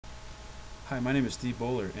Hi, my name is Steve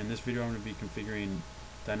Bowler. In this video I'm going to be configuring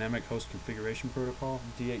Dynamic Host Configuration Protocol,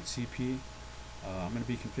 DHCP. I'm going to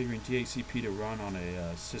be configuring DHCP to run on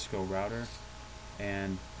a Cisco router,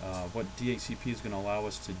 and what DHCP is going to allow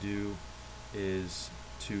us to do is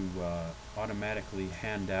to automatically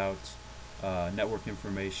hand out network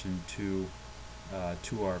information to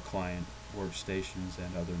our client workstations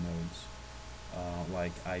and other nodes.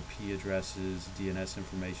 Like IP addresses, DNS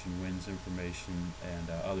information, WINS information, and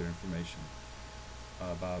other information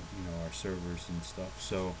about our servers and stuff.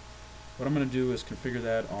 So what I'm going to do is configure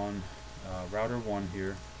that on router 1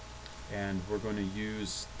 here, and we're going to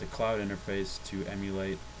use the cloud interface to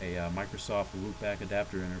emulate a Microsoft loopback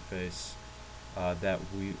adapter interface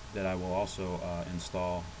that I will also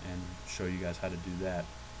install and show you guys how to do that.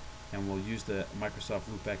 And we'll use the Microsoft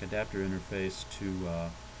loopback adapter interface to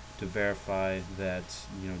verify that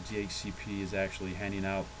DHCP is actually handing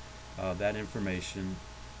out that information,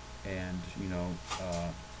 and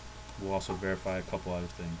we'll also verify a couple other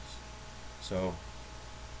things. So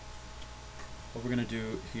what we're going to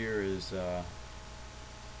do here is we're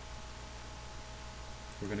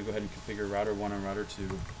going to go ahead and configure router 1 and router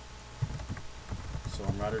 2. So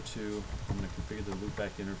on router 2 I'm going to configure the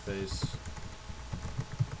loopback interface,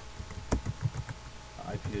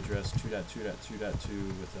 IP address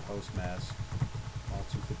 2.2.2.2 with the host mask, all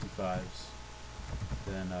 255s.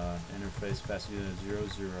 Then interface fast unit 00,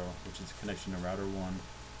 which is a connection to router 1.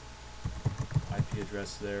 IP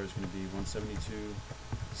address there is going to be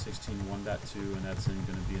 172.16.1.2, and that's going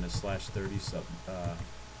to be in a /30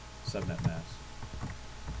 subnet mask.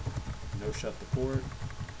 No shut the port,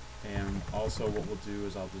 and also what we'll do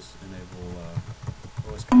is I'll just enable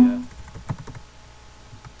OSPF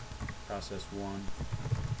process 1.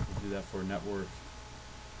 We'll do that for network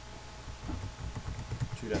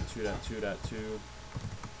 2.2.2.2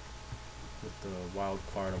 with the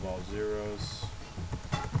wildcard of all zeros,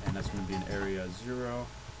 and that's going to be in area 0.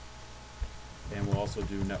 And we'll also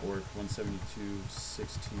do network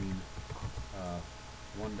 172.16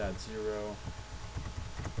 1.0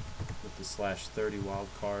 with the /30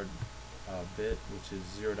 wildcard bit, which is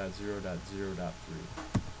 0.0.0.3,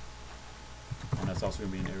 and that's also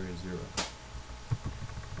going to be in area 0.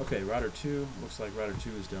 Okay, router 2, looks like router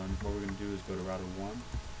 2 is done. What we're going to do is go to router 1.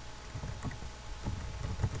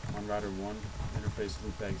 On router 1, interface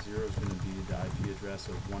loopback 0 is going to be the IP address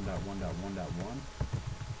of 1.1.1.1.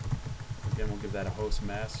 Again, we'll give that a host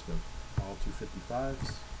mask of all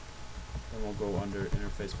 255s. Then we'll go under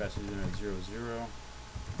interface fast unit 00.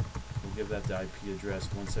 We'll give that the IP address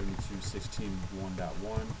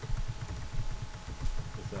 172.16.1.1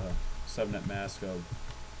 with a subnet mask of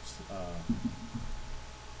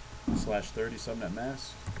 /30 subnet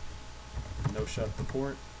mask. No shut the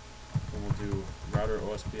port. Then we'll do router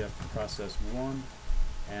OSPF process 1,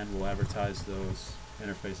 and we'll advertise those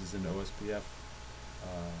interfaces into OSPF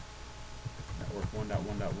network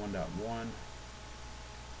 1.1.1.1.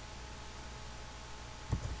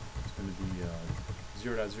 It's going to be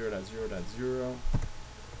 0.0.0.0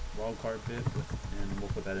 wildcard bit, and we'll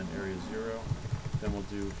put that in area 0. Then we'll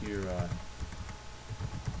do here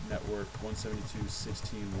network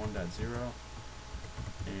 172.16.1.0,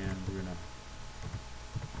 and we're going to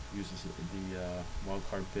use the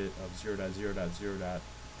wildcard bit of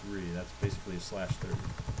 0.0.0.3. That's basically a /30.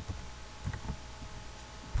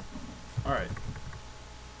 Alright,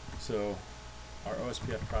 so our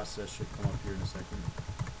OSPF process should come up here in a second.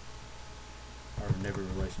 Our neighbor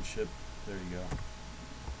relationship, there you go.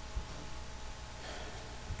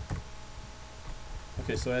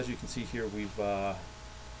 Okay, so as you can see here, we've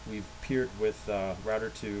paired with router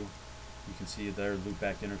 2. You can see their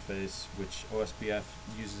loopback interface, which OSPF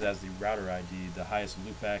uses as the router ID, the highest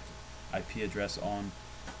loopback IP address on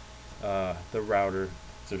the router.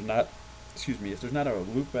 If there's not a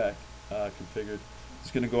loopback configured,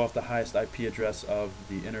 it's going to go off the highest IP address of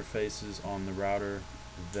the interfaces on the router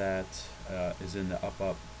that is in the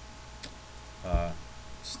up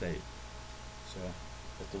state. So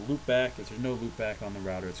if there's no loopback on the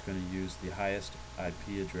router, it's going to use the highest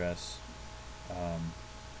IP address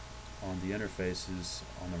on the interfaces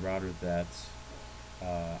on the router that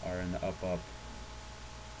are in the up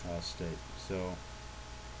state. So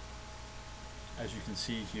as you can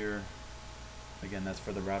see here, again, that's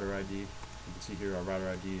for the router ID. You can see here our router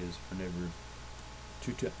ID is for neighbor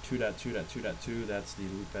 2.2.2.2.2. That's the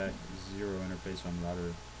loopback 0 interface on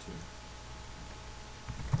router 2.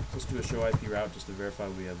 Let's do a show IP route just to verify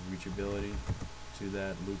we have reachability to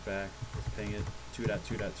that loopback. Let's ping it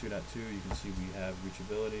 2.2.2.2. You can see we have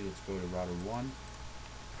reachability. Let's go to router 1.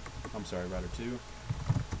 I'm sorry, router 2.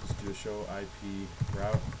 Let's do a show IP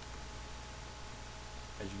route.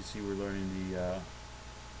 As you can see, we're learning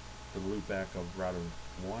the loopback of router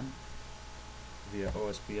 1 via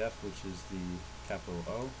OSPF, which is the capital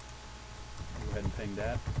O. Go ahead and ping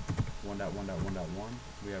that. 1.1.1.1.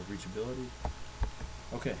 We have reachability.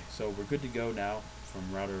 Okay, so we're good to go now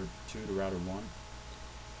from router 2 to router 1.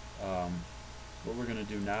 What we're going to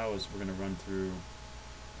do now is we're going to run through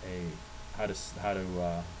how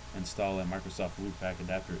to install a Microsoft loopback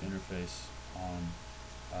adapter interface on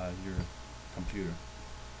your computer.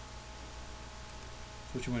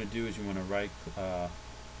 So what you want to do is you want to you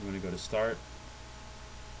want to go to Start,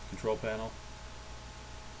 Control Panel,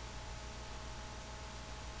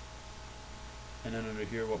 and then under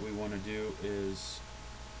here what we want to do is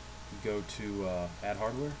go to Add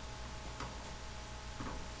Hardware,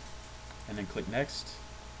 and then click Next.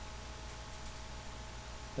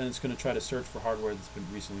 Then it's going to try to search for hardware that's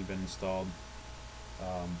recently been installed.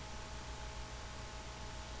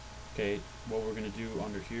 Okay, what we're going to do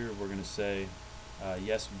under here, we're going to say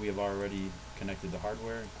yes, we have already connected the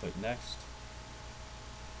hardware. Click Next.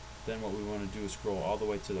 Then what we want to do is scroll all the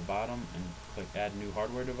way to the bottom and click Add New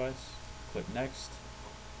Hardware Device. Click Next.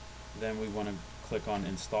 Then we want to click on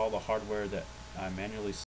Install the hardware that I manually